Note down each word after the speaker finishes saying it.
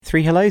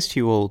Three hellos to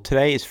you all.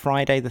 Today is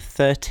Friday the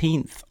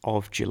 13th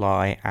of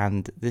July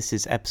and this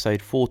is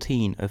episode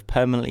 14 of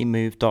Permanently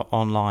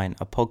Moved.online,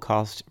 a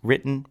podcast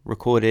written,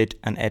 recorded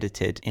and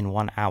edited in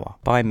 1 hour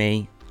by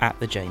me at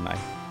the JMO.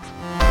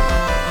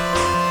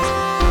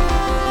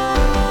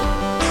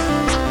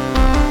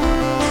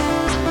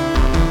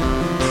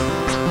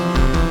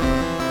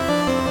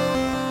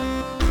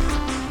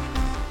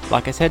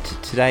 Like I said,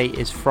 today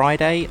is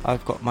Friday.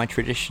 I've got my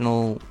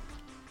traditional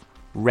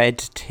red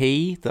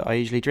tea that I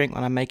usually drink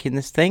when I'm making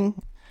this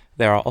thing.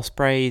 There are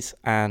ospreys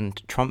and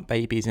Trump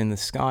babies in the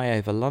sky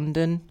over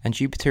London, and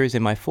Jupiter is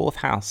in my fourth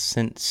house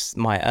since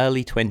my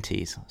early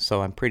 20s,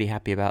 so I'm pretty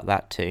happy about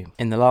that too.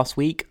 In the last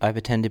week, I've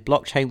attended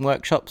blockchain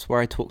workshops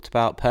where I talked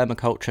about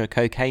permaculture,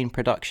 cocaine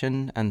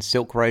production, and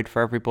Silk Road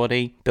for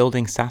everybody,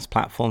 building SaaS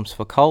platforms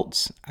for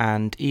cults,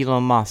 and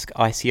Elon Musk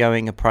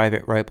ICOing a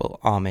private robot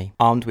army,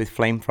 armed with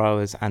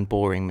flamethrowers and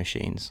boring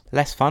machines.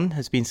 Less fun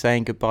has been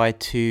saying goodbye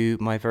to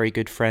my very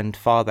good friend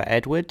Father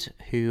Edward,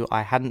 who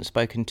I hadn't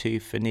spoken to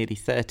for nearly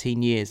 13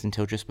 years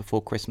until just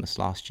before Christmas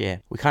last year.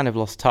 We kind of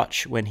lost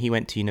touch when he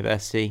went to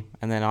university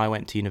and then I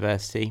went to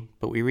university,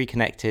 but we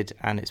reconnected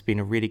and it's been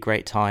a really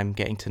great time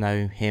getting to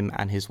know him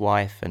and his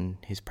wife and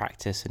his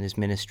practice and his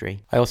ministry.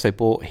 I also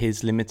bought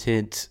his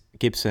limited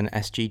Gibson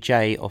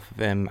SGJ off of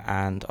him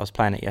and I was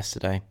playing it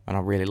yesterday and I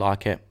really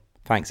like it.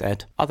 Thanks,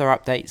 Ed. Other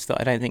updates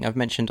that I don't think I've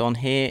mentioned on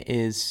here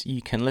is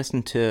you can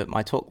listen to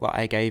my talk that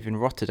I gave in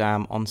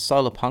Rotterdam on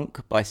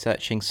Solarpunk by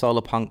searching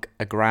Solarpunk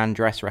A Grand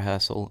Dress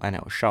Rehearsal and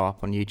it will show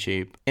up on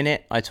YouTube. In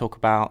it, I talk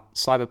about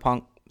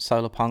Cyberpunk,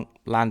 Solarpunk,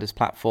 Landers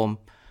platform.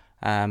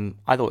 I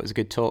thought it was a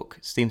good talk.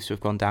 It seems to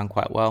have gone down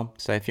quite well.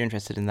 So if you're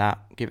interested in that,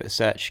 give it a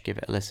search, give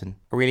it a listen.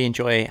 I really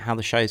enjoy how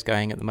the show's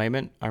going at the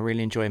moment. I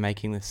really enjoy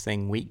making this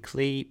thing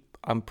weekly.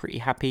 I'm pretty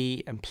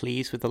happy and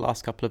pleased with the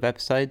last couple of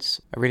episodes.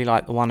 I really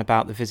like the one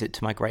about the visit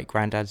to my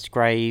great-granddad's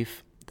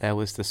grave. There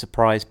was the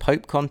surprise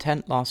Pope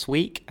content last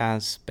week,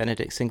 as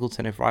Benedict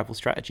Singleton of Rival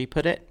Strategy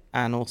put it.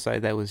 And also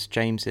there was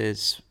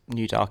James's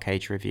new Dark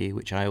Age review,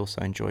 which I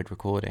also enjoyed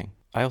recording.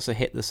 I also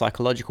hit the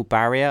psychological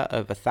barrier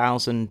of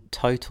 1,000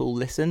 total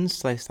listens,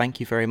 so thank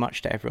you very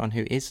much to everyone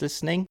who is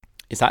listening.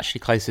 It's actually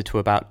closer to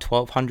about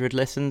 1,200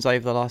 listens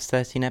over the last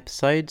 13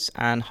 episodes,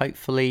 and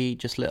hopefully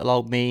just little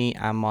old me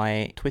and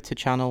my Twitter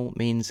channel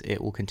means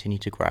it will continue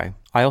to grow.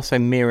 I also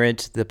mirrored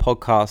the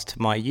podcast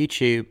to my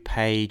YouTube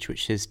page,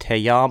 which is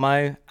Te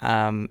Yamo.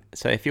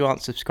 So if you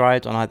aren't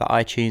subscribed on either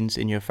iTunes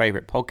in your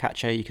favourite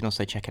podcatcher, you can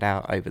also check it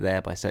out over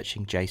there by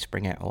searching Jay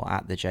Springer or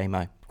at the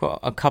JMO. I've got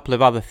a couple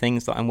of other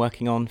things that I'm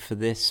working on for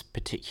this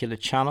particular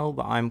channel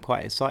that I'm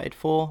quite excited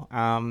for.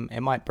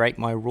 It might break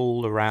my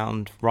rule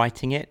around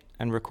writing it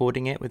and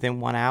recording it within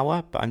 1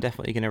 hour, but I'm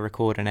definitely going to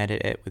record and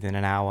edit it within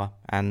an hour,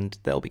 and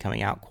they'll be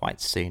coming out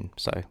quite soon,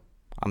 so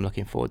I'm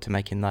looking forward to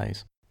making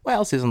those. What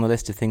else is on the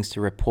list of things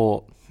to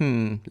report?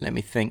 Let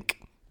me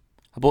think.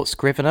 I bought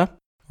Scrivener,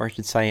 or I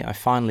should say I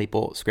finally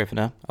bought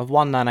Scrivener. I've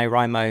won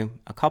NaNoWriMo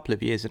a couple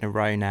of years in a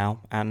row now,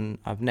 and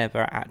I've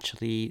never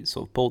actually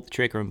sort of pulled the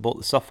trigger and bought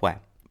the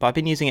software. But I've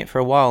been using it for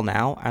a while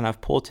now, and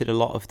I've ported a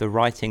lot of the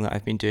writing that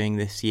I've been doing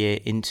this year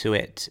into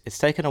it. It's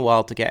taken a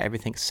while to get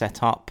everything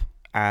set up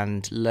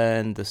and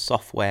learn the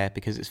software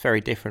because it's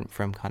very different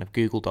from kind of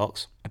Google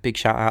Docs. A big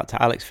shout out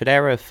to Alex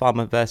Federa of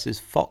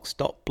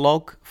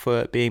farmervs.fox.blog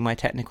for being my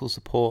technical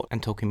support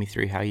and talking me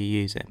through how you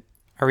use it.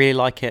 I really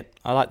like it.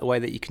 I like the way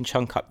that you can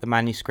chunk up the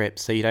manuscript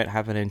so you don't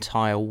have an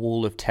entire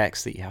wall of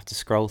text that you have to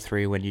scroll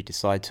through when you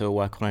decide to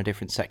work on a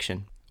different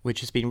section,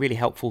 which has been really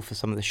helpful for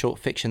some of the short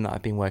fiction that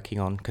I've been working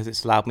on because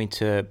it's allowed me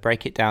to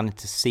break it down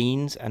into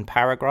scenes and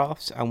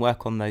paragraphs and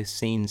work on those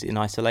scenes in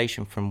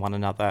isolation from one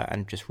another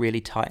and just really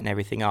tighten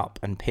everything up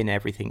and pin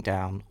everything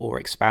down or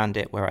expand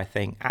it where I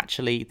think,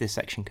 actually, this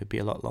section could be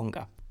a lot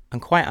longer.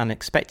 And quite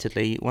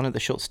unexpectedly, one of the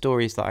short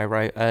stories that I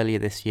wrote earlier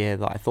this year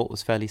that I thought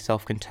was fairly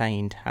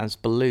self-contained has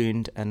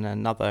ballooned and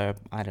another,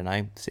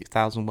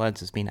 6,000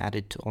 words has been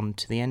added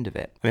onto the end of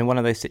it. I'm in one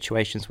of those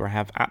situations where I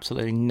have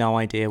absolutely no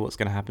idea what's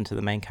going to happen to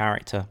the main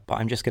character, but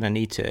I'm just going to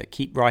need to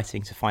keep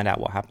writing to find out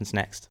what happens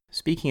next.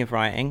 Speaking of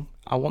writing,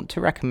 I want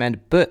to recommend a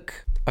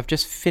book. I've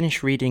just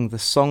finished reading The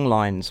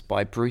Songlines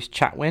by Bruce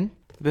Chatwin.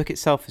 The book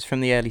itself is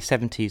from the early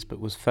 70s but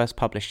was first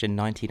published in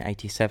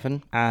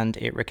 1987, and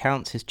it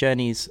recounts his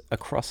journeys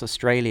across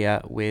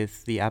Australia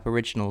with the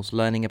Aboriginals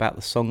learning about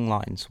the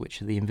songlines, which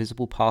are the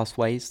invisible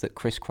pathways that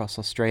crisscross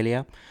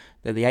Australia.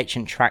 They're the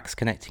ancient tracks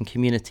connecting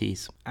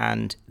communities,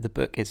 and the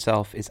book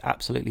itself is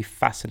absolutely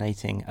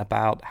fascinating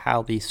about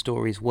how these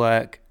stories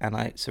work, and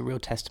it's a real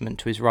testament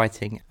to his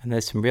writing, and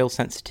there's some real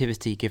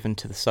sensitivity given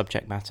to the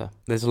subject matter.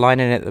 There's a line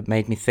in it that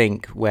made me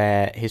think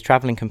where his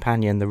travelling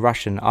companion, the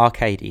Russian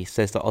Arkady,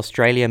 says that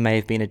Australia may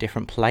have been a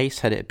different place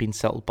had it been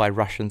settled by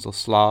Russians or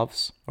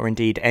Slavs, or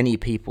indeed any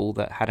people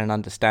that had an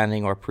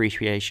understanding or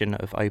appreciation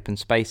of open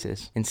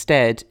spaces.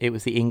 Instead, it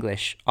was the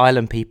English,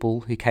 island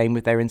people who came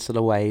with their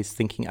insular ways,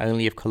 thinking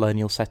only of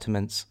colonial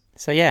settlements.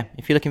 So yeah,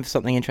 if you're looking for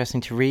something interesting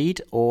to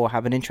read or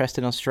have an interest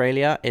in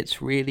Australia,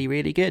 it's really,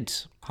 really good.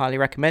 Highly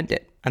recommend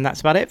it. And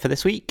that's about it for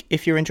this week.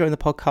 If you're enjoying the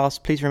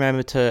podcast, please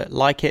remember to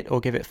like it or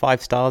give it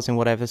 5 stars in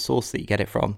whatever source that you get it from.